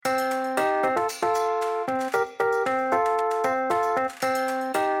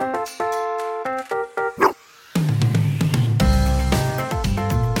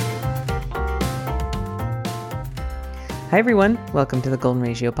Hi everyone, welcome to the Golden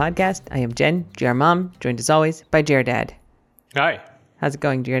Ratio podcast. I am Jen, GR Mom, joined as always by GR Dad. Hi. How's it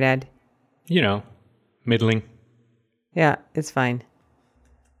going, GR Dad? You know, middling. Yeah, it's fine.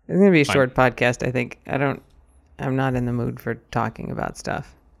 It's gonna be a Fine. short podcast, I think. I'm not in the mood for talking about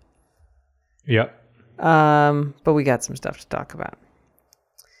stuff. Yep. But we got some stuff to talk about.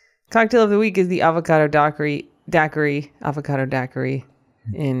 Cocktail of the week is the avocado daiquiri,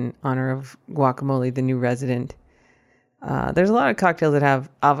 in honor of Guacamole, the new resident. There's a lot of cocktails that have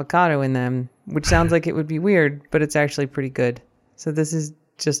avocado in them, which sounds like it would be weird, but it's actually pretty good. So this is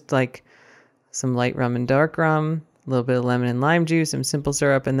just like some light rum and dark rum, a little bit of lemon and lime juice, some simple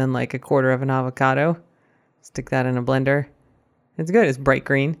syrup, and then like a quarter of an avocado. Stick that in a blender. It's good. It's bright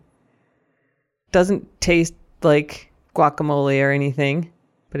green. Doesn't taste like guacamole or anything,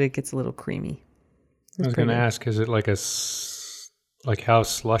 but it gets a little creamy. I was going to ask, is it like like how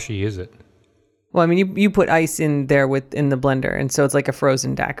slushy is it? Well, I mean, you put ice in there in the blender, and so it's like a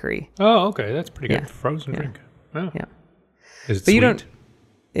frozen daiquiri. Oh, okay. That's pretty good. Yeah. Frozen drink. Oh. Yeah. Is it But sweet? you don't...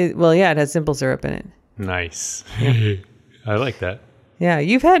 it has simple syrup in it. Nice. Yeah. I like that. Yeah,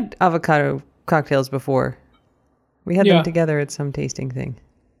 you've had avocado cocktails before. We had Yeah. them together at some tasting thing.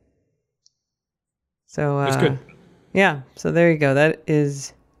 So It's good. Yeah, so there you go. That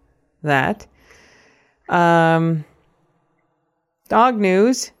is that. Dog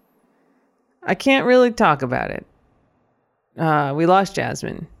news. I can't really talk about it. We lost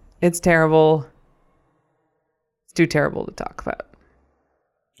Jasmine. It's terrible. It's too terrible to talk about.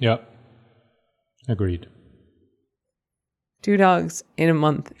 Yep. Agreed. 2 dogs in a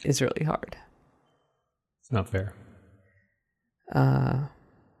month is really hard. It's not fair.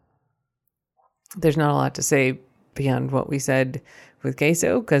 There's not a lot to say beyond what we said with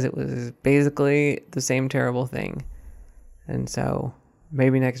Queso, because it was basically the same terrible thing. And so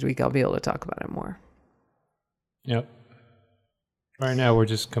maybe next week I'll be able to talk about it more. Yep. Right now we're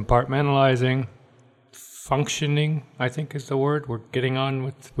just compartmentalizing, functioning, I think is the word. We're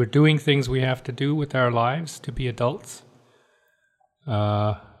doing things we have to do with our lives to be adults.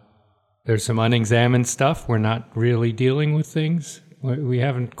 There's some unexamined stuff. We're not really dealing with things. We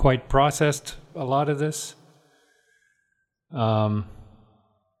haven't quite processed a lot of this. But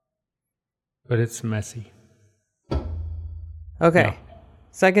it's messy. Okay. Yeah.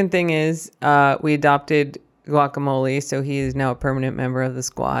 Second thing is we adopted Guacamole, so he is now a permanent member of the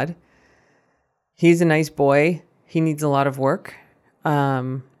squad. He's a nice boy. He needs a lot of work.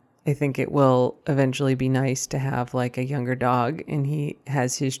 I think it will eventually be nice to have like a younger dog, and he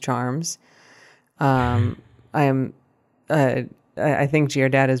has his charms. I think GR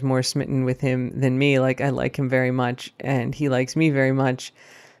Dad is more smitten with him than me. Like, I like him very much, and he likes me very much,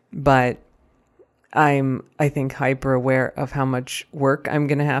 but I think, hyper aware of how much work I'm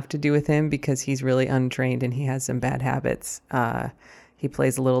going to have to do with him because he's really untrained and he has some bad habits. He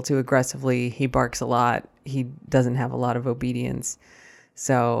plays a little too aggressively. He barks a lot. He doesn't have a lot of obedience.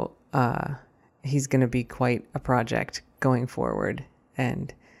 So he's going to be quite a project going forward.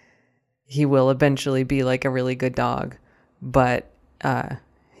 And he will eventually be like a really good dog. But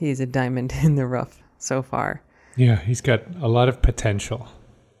he's a diamond in the rough so far. Yeah, he's got a lot of potential.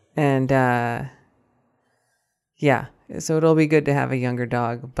 And yeah, so it'll be good to have a younger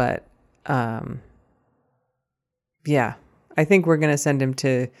dog. But yeah, I think we're going to send him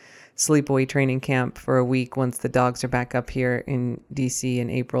to sleepaway training camp for a week once the dogs are back up here in DC in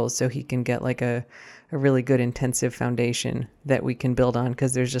April, so he can get like a really good intensive foundation that we can build on,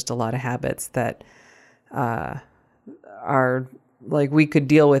 because there's just a lot of habits that are like, we could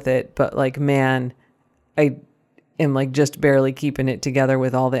deal with it, but like, man, I am like just barely keeping it together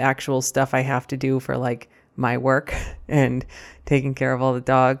with all the actual stuff I have to do for like my work and taking care of all the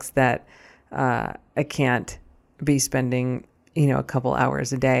dogs, that I can't be spending, a couple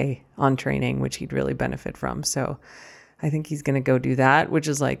hours a day on training, which he'd really benefit from. So I think he's going to go do that, which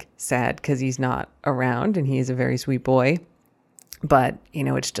is like sad because he's not around and he is a very sweet boy. But,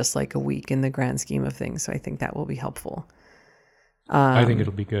 it's just like a week in the grand scheme of things. So I think that will be helpful. I think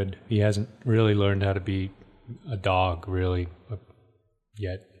it'll be good. He hasn't really learned how to be a dog, really,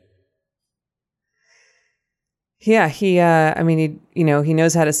 yet. Yeah, he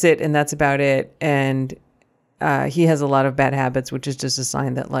knows how to sit, and that's about it. And he has a lot of bad habits, which is just a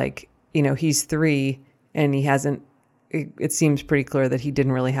sign that, like, he's 3 and he hasn't, it seems pretty clear that he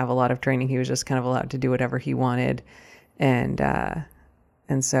didn't really have a lot of training. He was just kind of allowed to do whatever he wanted. And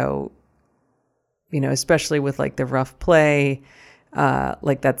so, especially with like the rough play,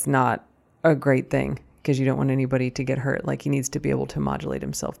 like that's not a great thing, because you don't want anybody to get hurt. Like, he needs to be able to modulate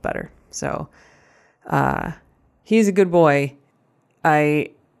himself better. So, he's a good boy. I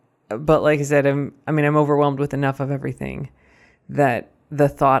but like I said, I'm overwhelmed with enough of everything that the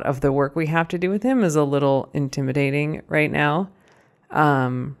thought of the work we have to do with him is a little intimidating right now.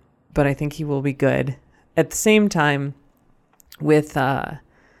 But I think he will be good. At the same time, with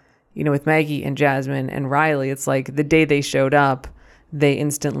with Maggie and Jasmine and Riley, it's like the day they showed up, they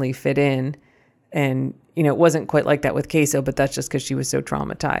instantly fit in. And, it wasn't quite like that with Queso, but that's just because she was so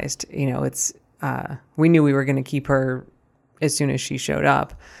traumatized. We knew we were going to keep her as soon as she showed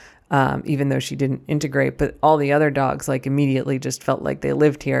up, even though she didn't integrate. But all the other dogs, like, immediately just felt like they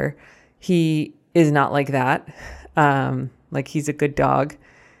lived here. He is not like that. Like, he's a good dog.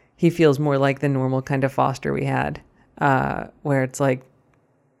 He feels more like the normal kind of foster we had, where it's like,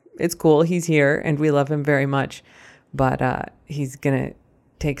 it's cool, he's here, and we love him very much. But he's going to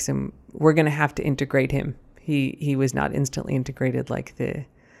take we're going to have to integrate him. He was not instantly integrated like the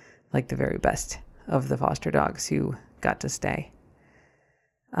very best of the foster dogs who got to stay.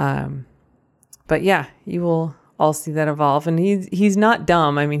 But yeah, you will all see that evolve. And he's not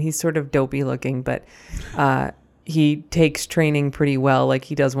dumb. I mean, he's sort of dopey looking, but he takes training pretty well. Like,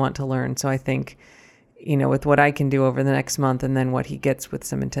 he does want to learn. So I think, with what I can do over the next month and then what he gets with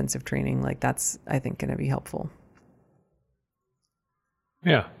some intensive training, like, that's, I think, going to be helpful.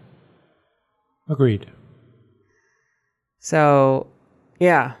 Yeah. Agreed. So,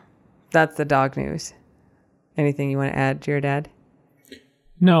 yeah, that's the dog news. Anything you want to add, dear Dad?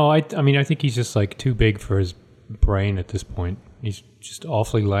 No, I think he's just like too big for his brain at this point. He's just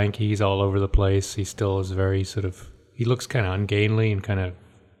awfully lanky. He's all over the place. He still is very he looks kind of ungainly and kind of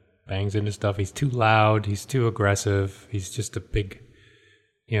bangs into stuff. He's too loud. He's too aggressive. He's just a big,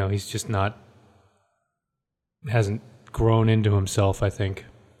 he's just hasn't grown into himself, I think.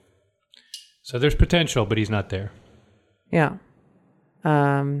 So there's potential, but he's not there. Yeah.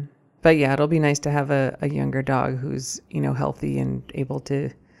 But yeah, it'll be nice to have a younger dog who's, healthy and able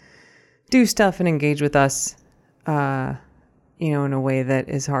to do stuff and engage with us, in a way that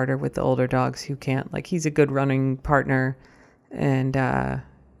is harder with the older dogs who can't. Like, he's a good running partner and,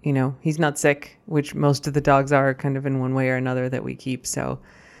 he's not sick, which most of the dogs are kind of in one way or another that we keep. So,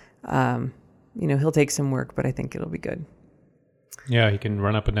 he'll take some work, but I think it'll be good. Yeah, he can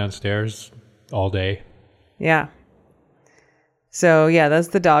run up and down stairs all day. Yeah. So, yeah, that's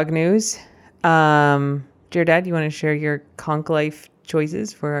the dog news. Dear Dad, you want to share your conch life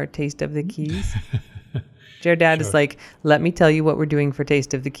choices for our Taste of the Keys? Dear Dad Sure. is like, let me tell you what we're doing for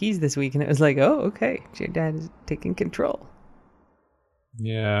Taste of the Keys this week. And it was like, oh, okay. Dear Dad is taking control.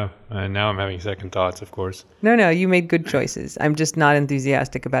 Yeah, and now I'm having second thoughts, of course. No, you made good choices. I'm just not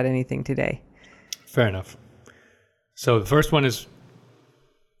enthusiastic about anything today. Fair enough. So the first one is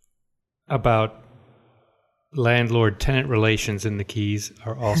about landlord-tenant relations in the Keys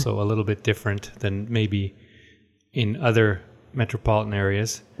are also a little bit different than maybe in other metropolitan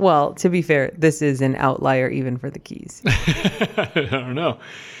areas. Well, to be fair, this is an outlier even for the Keys. I don't know.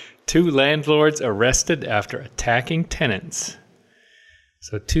 2 landlords arrested after attacking tenants.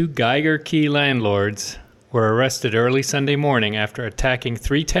 So 2 Geiger Key landlords were arrested early Sunday morning after attacking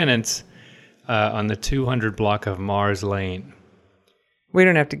 3 tenants on the 200 block of Mars Lane. We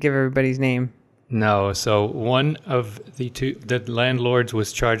don't have to give everybody's name. No, so one of the landlords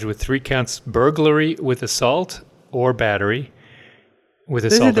was charged with 3 counts burglary with assault or battery. With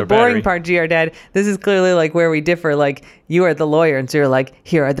assault or battery. This is the boring part, GR Dad. This is clearly like where we differ. Like, you are the lawyer, and so you're like,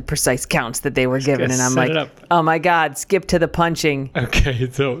 here are the precise counts that they were given. And I'm like, oh my God, skip to the punching. Okay,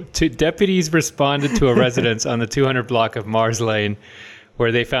 so 2 deputies responded to a residence on the 200 block of Mars Lane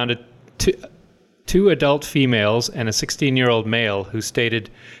where they found two adult females and a 16-year-old male who stated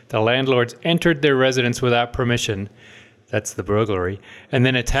the landlords entered their residence without permission, that's the burglary, and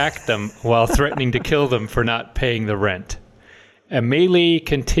then attacked them while threatening to kill them for not paying the rent. A melee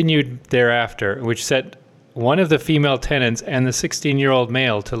continued thereafter, which sent one of the female tenants and the 16-year-old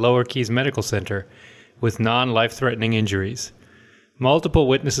male to Lower Keys Medical Center with non-life-threatening injuries. Multiple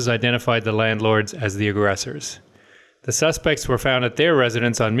witnesses identified the landlords as the aggressors. The suspects were found at their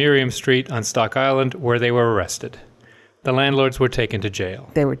residence on Miriam Street on Stock Island, where they were arrested. The landlords were taken to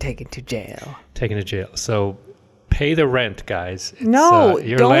jail. They were taken to jail. So pay the rent, guys. No,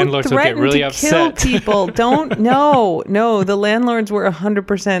 your don't landlords will get really upset. Kill people. Don't. No. The landlords were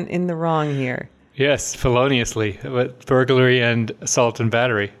 100% in the wrong here. Yes, feloniously, with burglary and assault and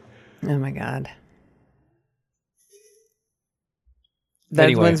battery. Oh my God.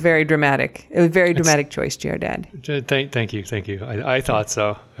 That one's very dramatic. It was a very dramatic choice, GR Dad. Thank you. I thought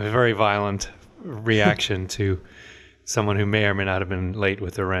so. A very violent reaction to someone who may or may not have been late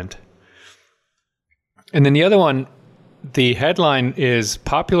with the rent. And then the other one, the headline is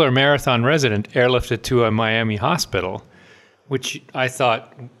popular marathon resident airlifted to a Miami hospital which I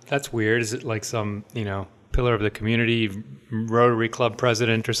thought, that's weird. Is it like some, pillar of the community, Rotary Club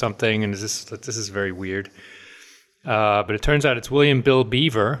president or something? And this is very weird. But it turns out it's William Bill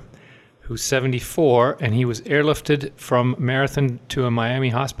Beaver, who's 74, and he was airlifted from Marathon to a Miami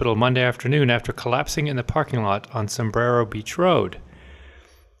hospital Monday afternoon after collapsing in the parking lot on Sombrero Beach Road.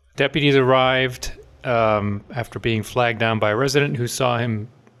 Deputies arrived after being flagged down by a resident who saw him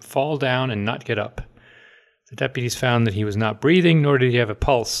fall down and not get up. The deputies found that he was not breathing, nor did he have a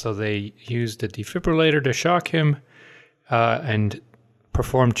pulse, so they used a defibrillator to shock him and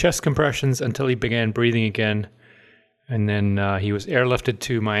performed chest compressions until he began breathing again. And then he was airlifted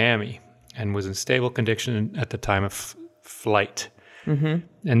to Miami and was in stable condition at the time of flight.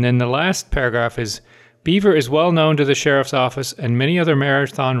 Mm-hmm. And then the last paragraph is, Beaver is well known to the sheriff's office and many other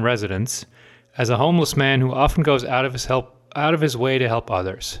Marathon residents as a homeless man who often goes out of his way to help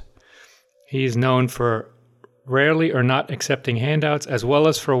others. He is known for rarely or not accepting handouts, as well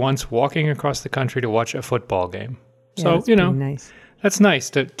as for once walking across the country to watch a football game. Yeah, so, nice. That's nice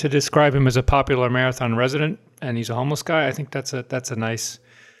to describe him as a popular Marathon resident, and he's a homeless guy. I think that's a nice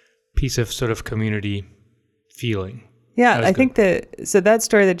piece of sort of community feeling. Yeah, I think that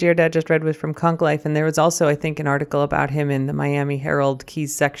story that Jared Dad just read was from Conch Life, and there was also, I think, an article about him in the Miami Herald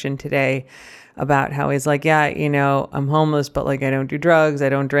Keys section today about how he's like, yeah, I'm homeless, but like I don't do drugs, I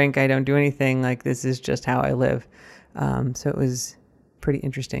don't drink, I don't do anything. Like this is just how I live. So it was pretty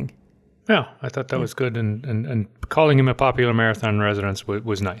interesting. Yeah, I thought that was good, and calling him a popular Marathon resident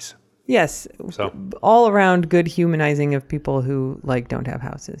was nice. Yes, so all around good humanizing of people who don't have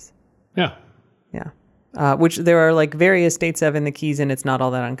houses. Yeah. Which there are like various states of in the Keys, and it's not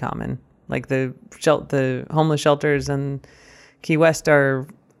all that uncommon. Like the homeless shelters in Key West are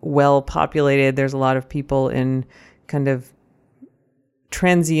well populated. There's a lot of people in kind of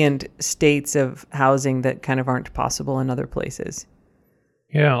transient states of housing that kind of aren't possible in other places.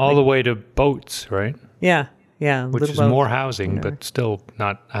 Yeah, all the way to boats, right? Yeah. Which is more housing, but still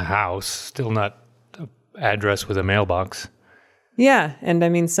not a house, still not an address with a mailbox. Yeah, and I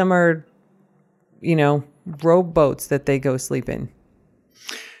mean, some are, rowboats that they go sleep in.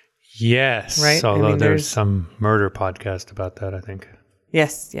 Yes. Right? Although there's some murder podcast about that, I think.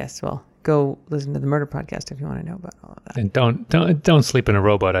 Yes. Well, go listen to the murder podcast if you want to know about all of that. And don't sleep in a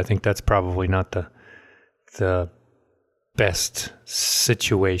rowboat. I think that's probably not the best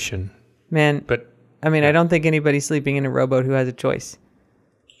situation. Man, but I mean, I don't think anybody's sleeping in a rowboat who has a choice.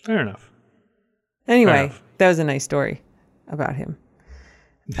 Fair enough. Anyway, that was a nice story about him.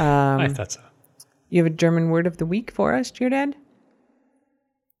 I thought so. You have a German word of the week for us, Giordad?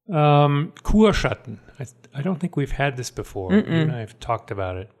 Kurschatten. I don't think we've had this before. You and I have talked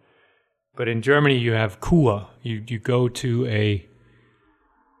about it. But in Germany, you have Kur. You go to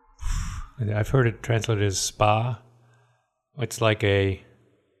I've heard it translated as spa. It's like a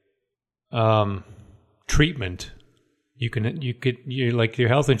treatment. Your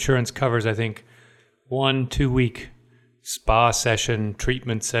health insurance covers, I think, 1-2 week spa session,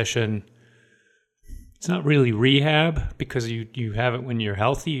 treatment session. It's not really rehab because you have it when you're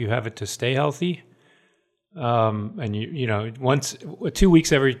healthy. You have it to stay healthy. And once 2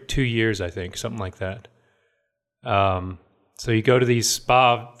 weeks every 2 years, I think, something like that. So you go to these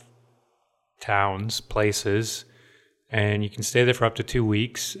spa towns, places, and you can stay there for up to 2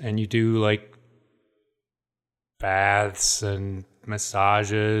 weeks, and you do like baths and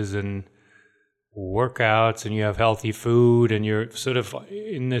massages and workouts, and you have healthy food, and you're sort of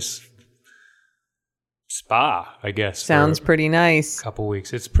in this spa, I guess. Sounds pretty nice. A couple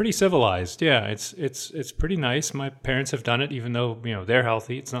weeks. It's pretty civilized. Yeah, it's pretty nice. My parents have done it, even though they're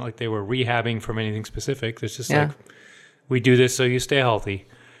healthy. It's not like they were rehabbing from anything specific. It's just like, we do this so you stay healthy.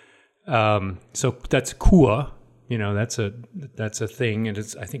 So that's Kur. That's a thing, and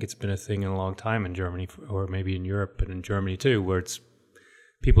I think it's been a thing in a long time in Germany, or maybe in Europe, but in Germany too, where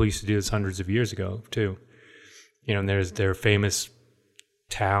people used to do this hundreds of years ago too. And there are famous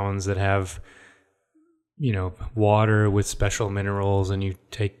towns that have water with special minerals, and you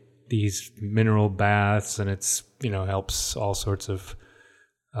take these mineral baths, and it's helps all sorts of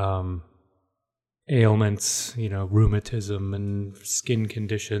ailments, rheumatism and skin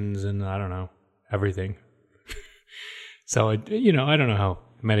conditions, and I don't know, everything. So, I don't know how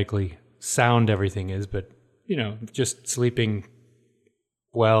medically sound everything is, but, just sleeping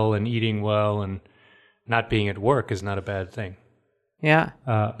well and eating well and not being at work is not a bad thing. Yeah.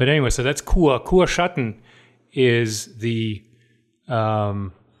 But anyway, so that's Kur. Kurschatten is the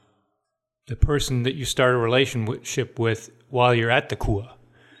person that you start a relationship with while you're at the Kur,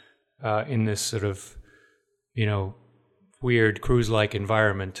 in this sort of, weird cruise-like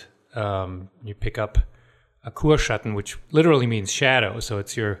environment. You pick up a Kurschatten, which literally means shadow. So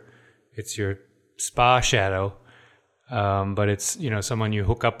it's your spa shadow, but it's someone you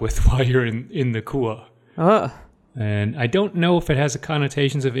hook up with while you're in the Kur. Oh. And I don't know if it has the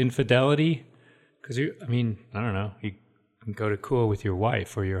connotations of infidelity, because I don't know. You can go to Kur with your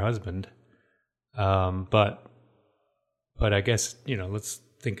wife or your husband, but I guess let's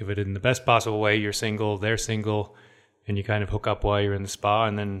think of it in the best possible way. You're single, they're single, and you kind of hook up while you're in the spa,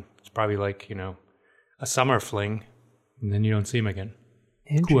 and then it's probably like a summer fling, and then you don't see him again.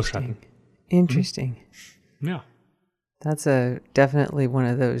 Interesting. Interesting. Mm-hmm. Yeah. That's definitely one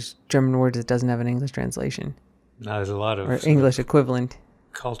of those German words that doesn't have an English translation. No, there's a lot of... Or English equivalent.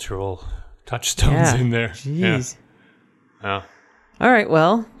 Cultural touchstones in there. Jeez. Yeah. All right,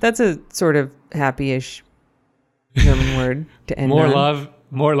 well, that's a sort of happy-ish German word to end more on. love.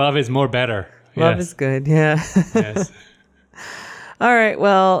 More love is more better. Love is good, yeah. Yes. All right,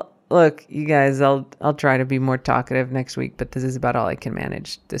 well, look, you guys, I'll try to be more talkative next week, but this is about all I can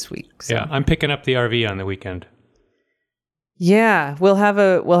manage this week. So. Yeah, I'm picking up the RV on the weekend. Yeah, we'll have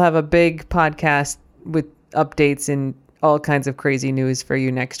a big podcast with updates and all kinds of crazy news for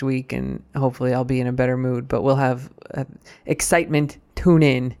you next week, and hopefully I'll be in a better mood, but we'll have excitement. Tune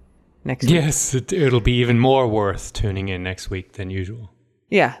in next week. Yes, it'll be even more worth tuning in next week than usual.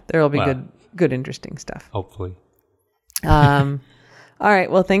 Yeah, there'll be good interesting stuff. Hopefully. All right,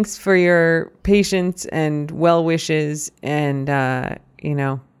 well, thanks for your patience and well wishes, and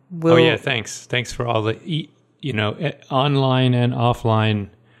we'll... Oh yeah, thanks for all the online and offline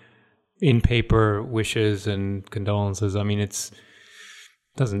in paper wishes and condolences. I mean, it's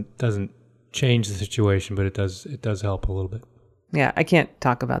doesn't change the situation, but it does help a little bit. Yeah, I can't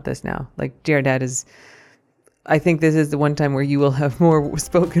talk about this now. Like, Dear Dad is... I think this is the one time where you will have more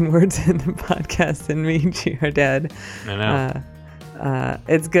spoken words in the podcast than me, Dear Dad. I know.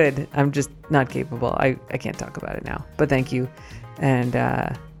 It's good. I'm just not capable. I can't talk about it now. But thank you. And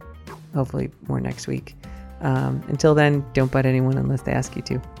hopefully more next week. Until then, don't bite anyone unless they ask you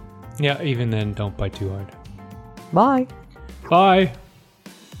to. Yeah, even then, don't bite too hard. Bye. Bye.